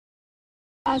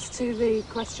As to the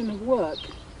question of work,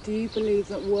 do you believe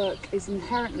that work is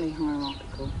inherently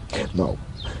hierarchical? No.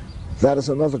 That is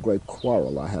another great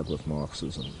quarrel I had with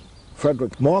Marxism.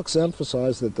 Frederick Marx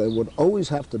emphasized that there would always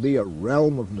have to be a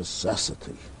realm of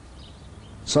necessity.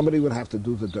 Somebody would have to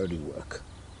do the dirty work,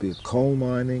 be it coal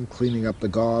mining, cleaning up the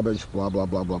garbage, blah, blah,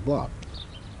 blah, blah, blah.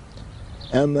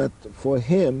 And that for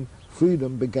him,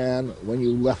 freedom began when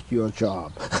you left your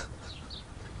job.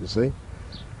 You see?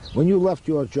 When you left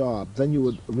your job, then you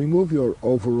would remove your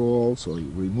overalls or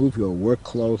you remove your work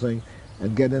clothing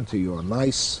and get into your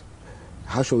nice,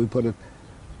 how shall we put it,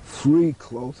 free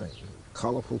clothing,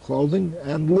 colorful clothing,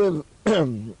 and live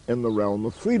in the realm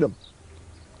of freedom.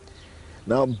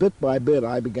 Now, bit by bit,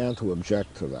 I began to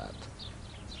object to that.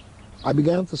 I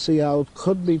began to see how it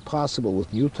could be possible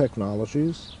with new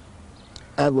technologies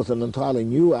and with an entirely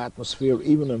new atmosphere,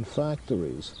 even in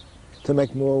factories, to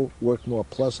make work more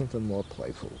pleasant and more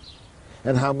playful,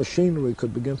 and how machinery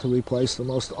could begin to replace the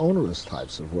most onerous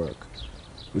types of work,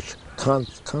 which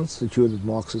constituted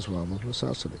Marx's realm of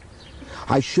necessity.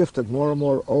 I shifted more and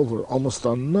more over, almost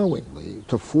unknowingly,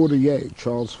 to Fourier,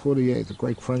 Charles Fourier, the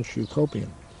great French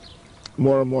utopian,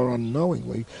 more and more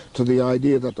unknowingly to the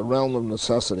idea that the realm of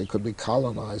necessity could be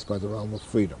colonized by the realm of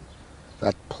freedom,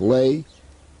 that play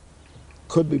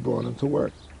could be brought into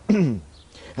work.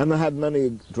 And I had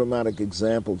many dramatic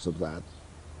examples of that.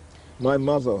 My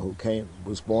mother, who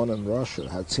was born in Russia,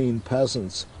 had seen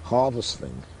peasants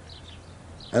harvesting,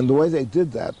 and the way they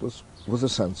did that was with a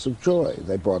sense of joy.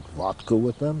 They brought vodka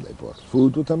with them, they brought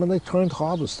food with them, and they turned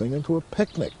harvesting into a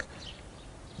picnic.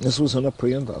 This was in a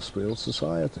pre-industrial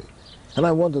society. And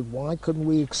I wondered, why couldn't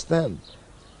we extend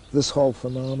this whole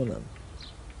phenomenon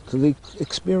to the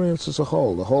experience as a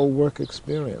whole, the whole work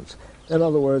experience? In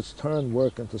other words, turn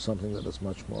work into something that is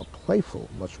much more playful,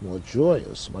 much more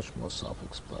joyous, much more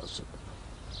self-expressive.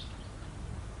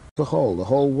 The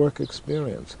whole work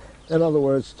experience. In other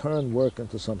words, turn work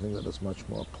into something that is much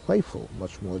more playful,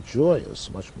 much more joyous,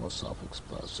 much more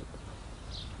self-expressive.